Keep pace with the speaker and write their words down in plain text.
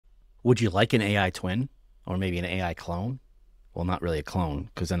Would you like an AI twin or maybe an AI clone? Well, not really a clone,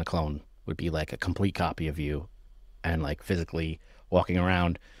 because then a clone would be like a complete copy of you and like physically walking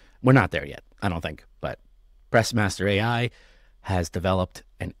around. We're not there yet, I don't think. But Pressmaster AI has developed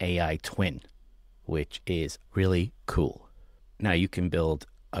an AI twin, which is really cool. Now you can build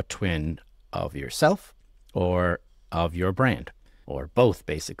a twin of yourself or of your brand, or both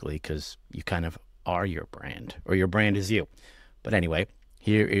basically, because you kind of are your brand, or your brand is you. But anyway,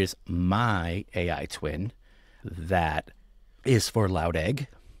 here is my AI twin that is for LoudEgg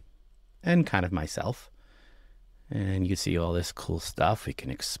and kind of myself. And you can see all this cool stuff. We can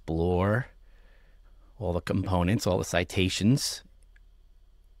explore all the components, all the citations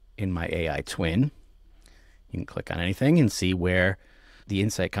in my AI twin. You can click on anything and see where the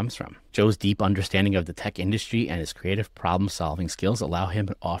insight comes from. Joe's deep understanding of the tech industry and his creative problem-solving skills allow him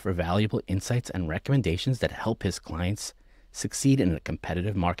to offer valuable insights and recommendations that help his clients succeed in a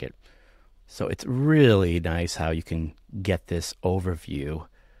competitive market. So it's really nice how you can get this overview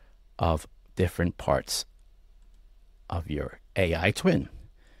of different parts of your AI twin.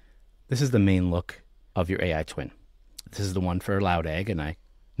 This is the main look of your AI twin. This is the one for LoudEgg, and I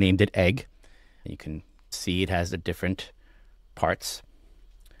named it Egg. You can see it has the different parts,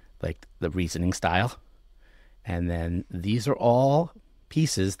 like the reasoning style. And then these are all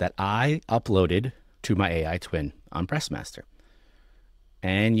pieces that I uploaded to my AI twin on Pressmaster.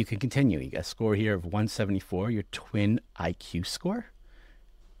 And you can continue. You got a score here of 174, your twin IQ score.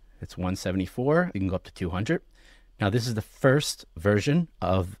 It's 174. You can go up to 200. Now, this is the first version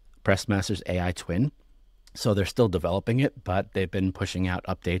of Pressmaster's AI twin. So they're still developing it, but they've been pushing out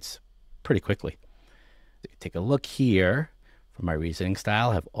updates pretty quickly. Take a look here for my reasoning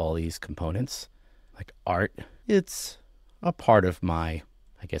style. I have all these components like art. It's a part of my,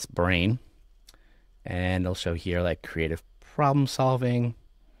 I guess, brain. And it'll show here like creative problem solving.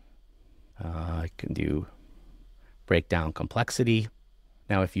 I can do breakdown complexity.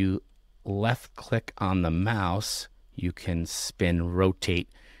 Now, if you left click on the mouse, you can spin, rotate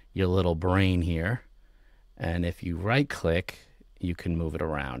your little brain here. And if you right click, you can move it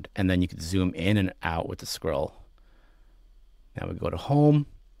around. And then you can zoom in and out with the scroll. Now we go to home.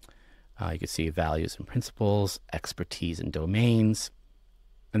 You can see values and principles, expertise and domains.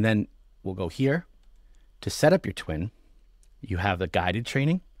 And then we'll go here. To set up your twin, you have the guided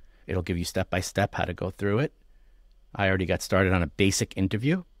training. It'll give you step-by-step how to go through it. I already got started on a basic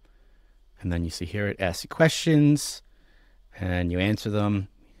interview. And then you see here, it asks you questions and you answer them.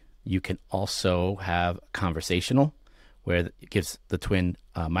 You can also have conversational, where it gives the twin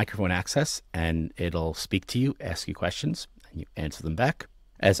microphone access and it'll speak to you, ask you questions, and you answer them back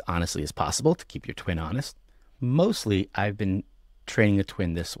as honestly as possible to keep your twin honest. Mostly, I've been training the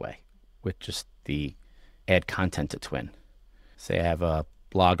twin this way with just the add content to twin. Say I have a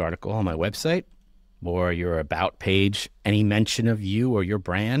blog article on my website or your about page, any mention of you or your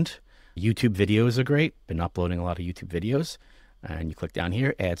brand. YouTube videos are great. Been uploading a lot of YouTube videos. And you click down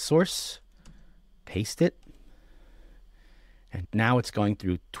here, add source, paste it. And now it's going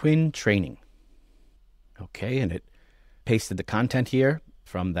through twin training. Okay, and it pasted the content here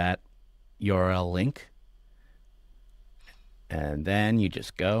from that URL link. And then you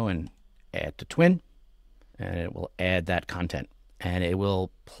just go and add to twin, and it will add that content. And it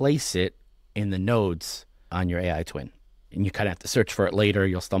will place it in the nodes on your AI twin. And you kind of have to search for it later.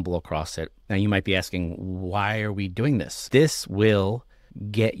 You'll stumble across it. Now you might be asking, why are we doing this? This will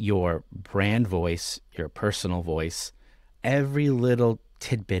get your brand voice, your personal voice, every little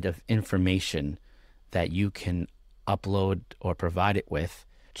tidbit of information that you can upload or provide it with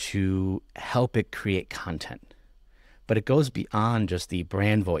to help it create content. But it goes beyond just the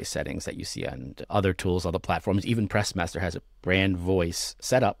brand voice settings that you see on other tools, other platforms. Even Pressmaster has a brand voice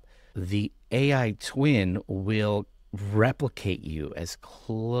setup. The AI twin will replicate you as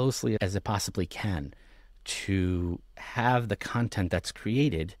closely as it possibly can to have the content that's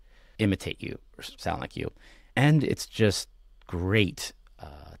created imitate you or sound like you. And it's just great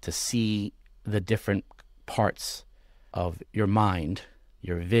to see the different parts of your mind,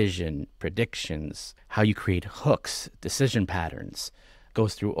 your vision, predictions, how you create hooks, decision patterns,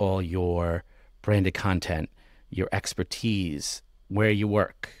 goes through all your branded content, your expertise, where you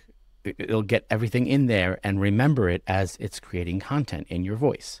work. It'll get everything in there and remember it as it's creating content in your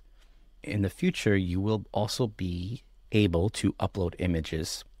voice. In the future, you will also be able to upload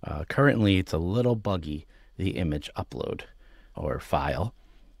images. Currently, it's a little buggy, the image upload or file.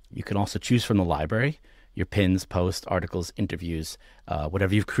 You can also choose from the library, your pins, posts, articles, interviews,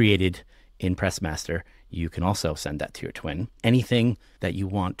 whatever you've created in Pressmaster, you can also send that to your twin. Anything that you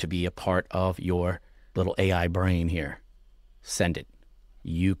want to be a part of your little AI brain here, send it.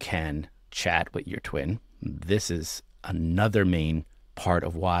 you can chat with your twin. This is another main part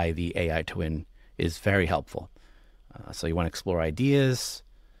of why the AI twin is very helpful. So you want to explore ideas.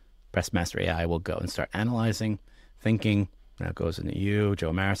 Pressmaster AI will go and start analyzing, thinking. Now it goes into you,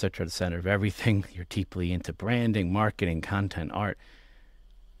 Joe Marasich, are the center of everything. You're deeply into branding, marketing, content, art.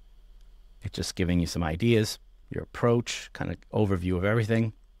 It's just giving you some ideas, your approach, kind of overview of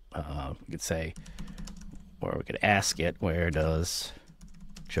everything. We could say, or we could ask it, where does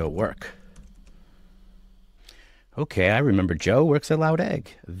Joe work? Okay, I remember Joe works at LoudEgg.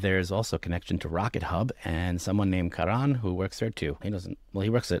 There's also a connection to Rocket Hub and someone named Karan who works there too. He doesn't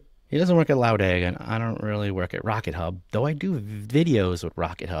work at LoudEgg, and I don't really work at Rocket Hub, though I do videos with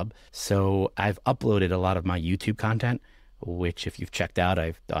Rocket Hub. So I've uploaded a lot of my YouTube content, which if you've checked out,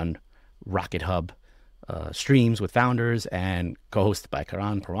 I've done Rocket Hub streams with founders and co-hosted by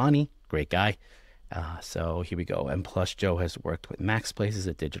Karan Parwani, great guy. So here we go. And plus, Joe has worked with Max Places,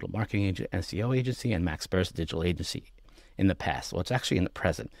 a digital marketing SEO agency, and Max Burst, a digital agency in the past. Well, it's actually in the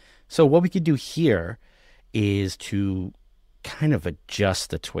present. So what we could do here is to kind of adjust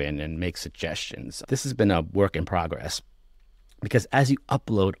the twin and make suggestions. This has been a work in progress because as you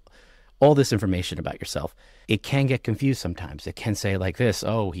upload all this information about yourself, it can get confused sometimes. It can say like this,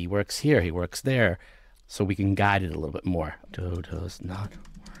 oh, he works here, he works there. So we can guide it a little bit more. Joe does not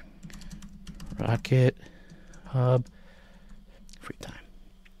work. Rocket Hub, free time.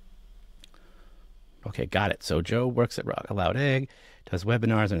 Okay, got it. So Joe works at LoudEgg, does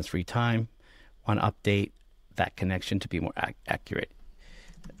webinars in his free time. Want to update that connection to be more accurate.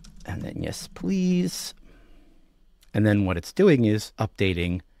 And then yes, please. And then what it's doing is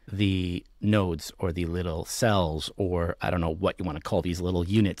updating the nodes or the little cells, or I don't know what you want to call these little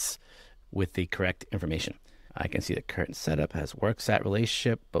units, with the correct information. I can see the current setup has works at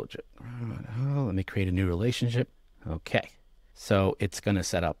relationship. Let me create a new relationship. Okay. So it's going to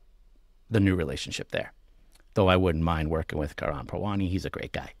set up the new relationship there. Though I wouldn't mind working with Karan Parwani. He's a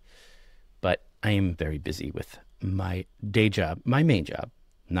great guy. But I am very busy with my day job, my main job,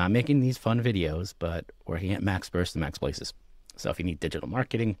 not making these fun videos, but working at Max Burst and Max Places. So if you need digital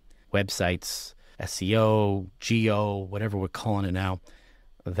marketing, websites, SEO, geo, whatever we're calling it now,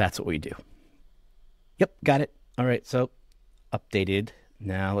 that's what we do. Yep, got it. All right, so updated.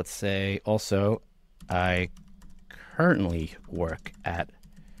 Now let's say also I currently work at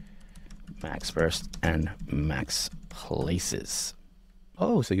Max Burst and Max Places.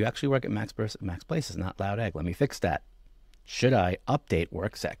 Oh, so you actually work at Max Burst and Max Places, not LoudEgg. Let me fix that. Should I update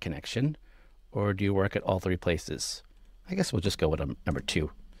works at connection, or do you work at all three places? I guess we'll just go with number 2.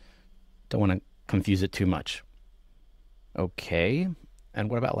 Don't want to confuse it too much. Okay. And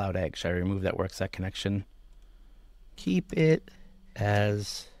what about LoudEgg? Should I remove that works at connection? Keep it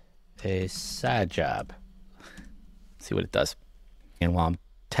as a side job. See what it does. And while I'm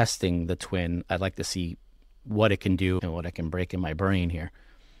testing the twin, I'd like to see what it can do and what I can break in my brain here.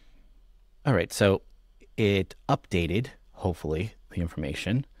 All right, so it updated, hopefully, the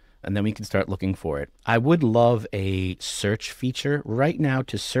information, and then we can start looking for it. I would love a search feature. Right now,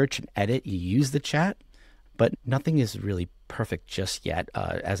 to search and edit, you use the chat, but nothing is really perfect just yet.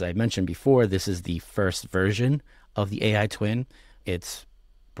 As I mentioned before, this is the first version of the AI twin. It's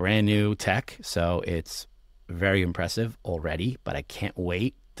brand new tech, so it's very impressive already, but I can't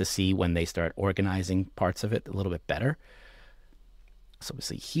wait to see when they start organizing parts of it a little bit better. So we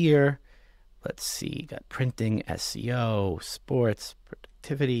see here, let's see, got printing, SEO, sports,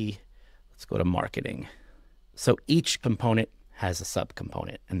 productivity. Let's go to marketing. So each component has a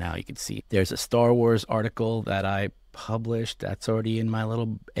subcomponent, and now you can see there's a Star Wars article that I published. That's already in my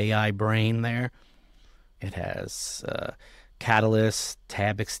little AI brain there. It has Catalyst,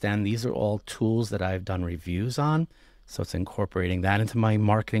 Tab Extend. These are all tools that I've done reviews on. So it's incorporating that into my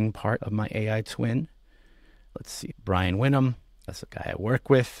marketing part of my AI twin. Let's see, Brian Winham. That's the guy I work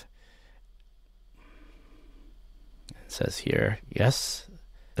with. It says here, yes,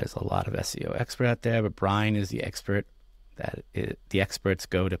 there's a lot of SEO expert out there, but Brian is the expert that the experts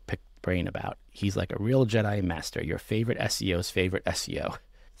go to pick brain about. He's like a real Jedi master, your favorite SEO's favorite SEO.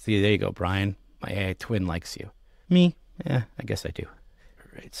 See, there you go, Brian. My AI twin likes you. Me? Yeah, I guess I do.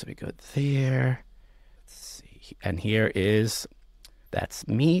 All right, so we go there. Let's see. And here is, that's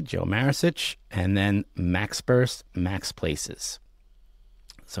me, Joe Marasich, and then Max Burst, Max Places.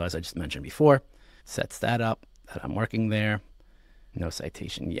 So as I just mentioned before, sets that up, that I'm working there. No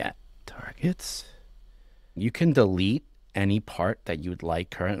citation yet. Targets. You can delete any part that you would like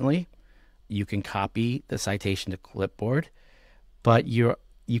currently. You can copy the citation to clipboard, but you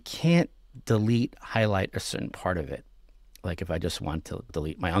can't delete, highlight a certain part of it. Like if I just want to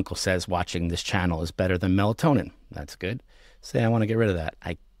delete, my uncle says watching this channel is better than melatonin. That's good. say I want to get rid of that.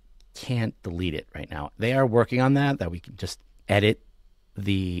 I can't delete it right now. They are working on that we can just edit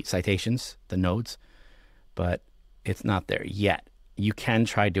the citations, the nodes, but it's not there yet. You can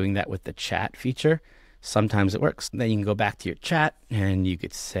try doing that with the chat feature. Sometimes it works. Then you can go back to your chat and you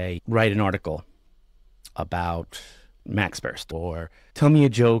could say, write an article about Max Burst, or tell me a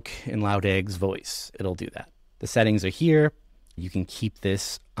joke in LoudEgg's voice. It'll do that. The settings are here. You can keep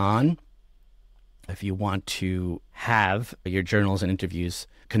this on if you want to have your journals and interviews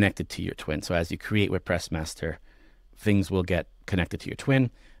connected to your twin. So as you create with Pressmaster, things will get connected to your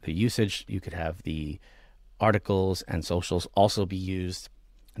twin. The usage, you could have the articles and socials also be used.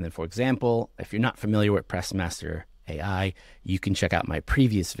 And then, for example, if you're not familiar with Pressmaster AI, you can check out my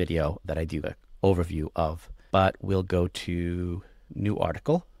previous video that I do the overview of. But we'll go to new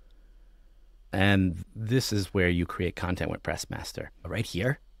article. And this is where you create content with Pressmaster. Right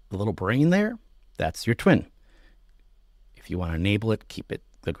here, the little brain there, that's your twin. If you want to enable it, keep it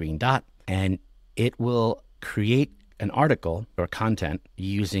the green dot, and it will create an article or content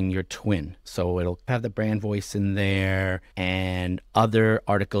using your twin. So it'll have the brand voice in there and other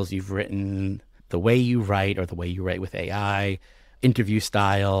articles you've written, the way you write or the way you write with AI, interview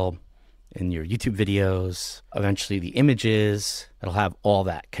style, in your YouTube videos, eventually the images, it'll have all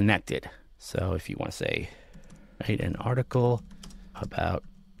that connected. So if you want to say, write an article about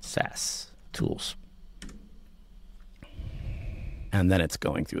SaaS tools, and then it's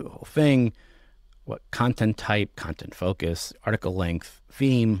going through the whole thing, what content type, content focus, article length,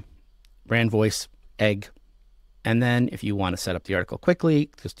 theme, brand voice, egg. And then if you want to set up the article quickly,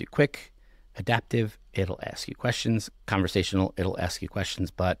 just do quick, adaptive, it'll ask you questions, conversational, it'll ask you questions,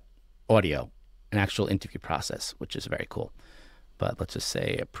 but audio, an actual interview process, which is very cool. But let's just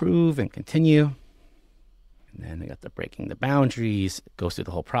say approve and continue. And then we got the breaking the boundaries, it goes through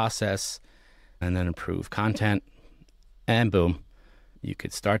the whole process, and then approve content, and boom. You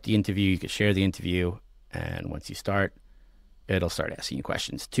could start the interview, you could share the interview, and once you start, it'll start asking you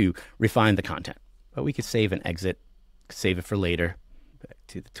questions to refine the content. But we could save and exit, save it for later. Back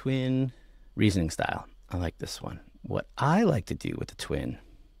to the twin, reasoning style. I like this one. What I like to do with the twin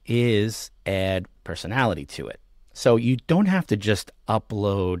is add personality to it. So you don't have to just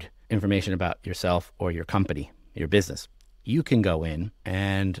upload information about yourself or your company, your business. You can go in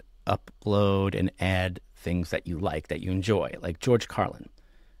and upload and add things that you like, that you enjoy, like George Carlin.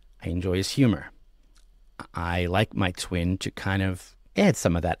 I enjoy his humor. I like my twin to kind of add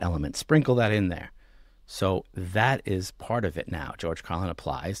some of that element, sprinkle that in there. So that is part of it now. George Carlin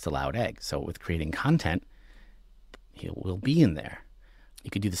applies to LoudEgg. So with creating content, he will be in there. You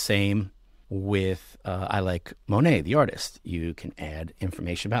could do the same with, I like Monet, the artist. You can add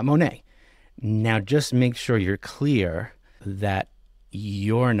information about Monet. Now just make sure you're clear that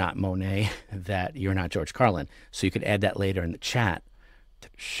you're not Monet, that you're not George Carlin. So you could add that later in the chat to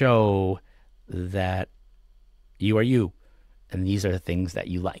show that you are you, and these are the things that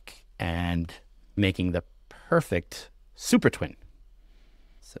you like, and making the perfect super twin.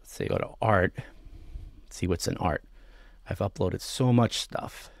 So let's say go to art, see what's in art. I've uploaded so much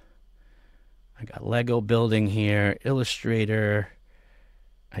stuff. I got Lego building here, Illustrator.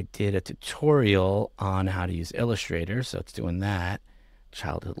 I did a tutorial on how to use Illustrator, so it's doing that.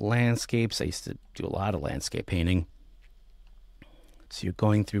 Childhood landscapes. I used to do a lot of landscape painting. So you're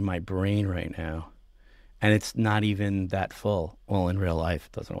going through my brain right now. And it's not even that full. Well, in real life,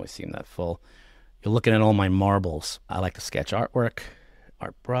 it doesn't always seem that full. You're looking at all my marbles. I like to sketch artwork,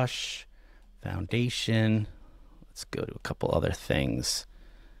 art brush, foundation. Let's go to a couple other things.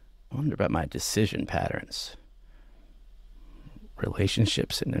 I wonder about my decision patterns.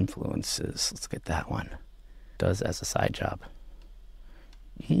 Relationships and influences. Let's get that one. Does as a side job.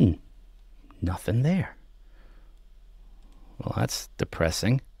 Nothing there. Well, that's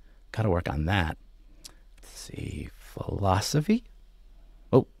depressing. Got to work on that. Let's see. Philosophy.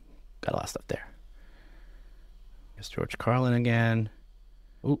 Oh, got a lot of stuff there. There's George Carlin again.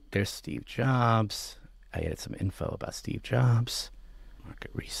 Oh, there's Steve Jobs. I added some info about Steve Jobs.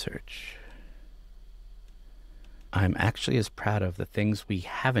 Market research. I'm actually as proud of the things we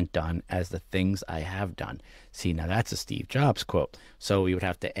haven't done as the things I have done. See, now that's a Steve Jobs quote. So we would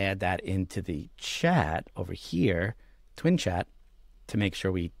have to add that into the chat over here, twin chat, to make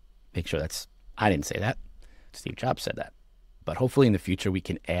sure that's, I didn't say that. Steve Jobs said that. But hopefully in the future we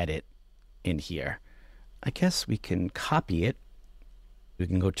can add it in here. I guess we can copy it. We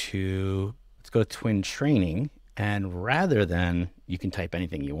can go to, let's go to twin training. And rather than, you can type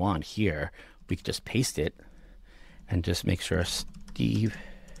anything you want here, we could just paste it. And just make sure Steve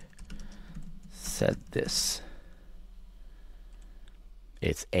said this.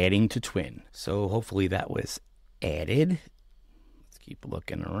 It's adding to twin. So hopefully that was added. keep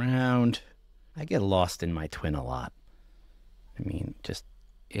looking around. I get lost in my twin a lot. I mean, just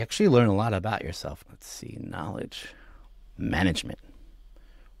you actually learn a lot about yourself. Let's see, knowledge management.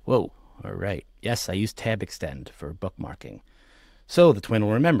 Whoa, all right. Yes, I use tab extend for bookmarking. So the twin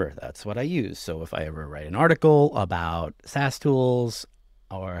will remember that's what I use. So if I ever write an article about SaaS tools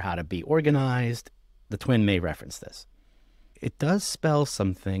or how to be organized, the twin may reference this. It does spell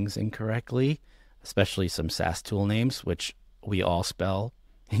some things incorrectly, especially some SaaS tool names, which we all spell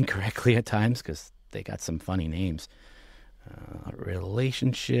incorrectly at times because they got some funny names.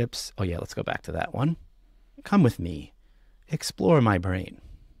 Relationships. Oh yeah, let's go back to that one. Come with me. Explore my brain,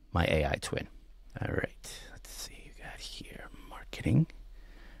 my AI twin. All right, let's see. You got here marketing.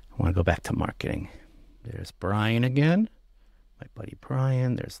 I want to go back to marketing. There's Brian again. My buddy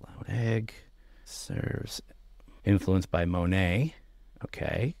Brian. There's LoudEgg. Serves. Influenced by Monet.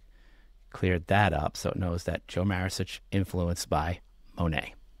 Okay. Cleared that up so it knows that Joe Marisic influenced by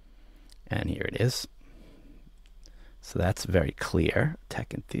Monet. And here it is. So that's very clear.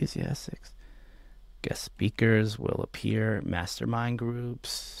 Tech enthusiasts. Guest speakers will appear. Mastermind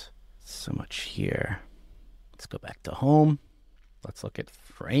groups. So much here. Let's go back to home. Let's look at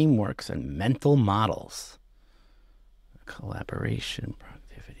frameworks and mental models. Collaboration,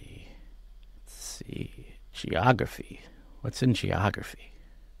 productivity. Let's see. Geography. What's in geography?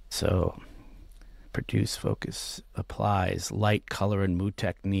 So, produce, focus, applies, light, color, and mood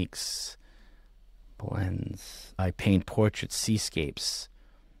techniques. Blends. I paint portraits, seascapes.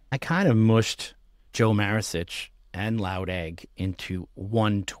 I kind of mushed Joe Marisic and LoudEgg into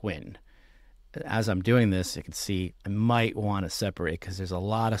one twin. As I'm doing this, you can see I might want to separate because there's a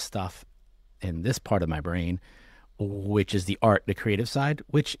lot of stuff in this part of my brain, which is the art, the creative side,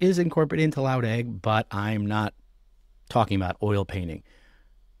 which is incorporated into LoudEgg, but I'm not talking about oil painting.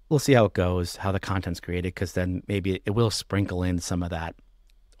 We'll see how it goes, how the content's created, because then maybe it will sprinkle in some of that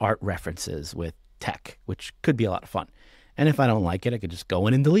art references with tech, which could be a lot of fun. And if I don't like it, I could just go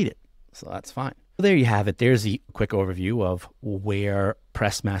in and delete it. So that's fine. So there you have it. There's a quick overview of where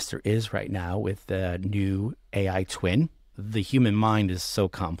Pressmaster is right now with the new AI twin. The human mind is so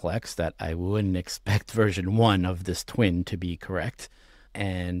complex that I wouldn't expect version 1 of this twin to be correct.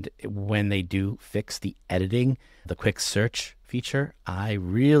 And when they do fix the editing, the quick search feature, I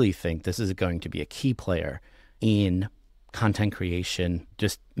really think this is going to be a key player in content creation,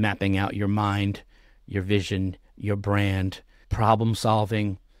 just mapping out your mind, your vision, your brand, problem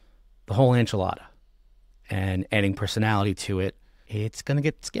solving, the whole enchilada, and adding personality to it. It's going to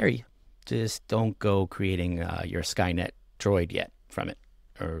get scary. Just don't go creating your Skynet droid yet from it.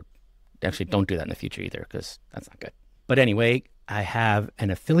 Or actually, don't do that in the future either, because that's not good. But anyway, I have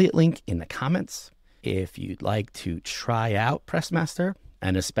an affiliate link in the comments if you'd like to try out Pressmaster,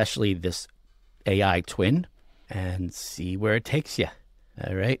 and especially this AI twin, and see where it takes you.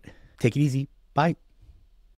 All right. Take it easy. Bye.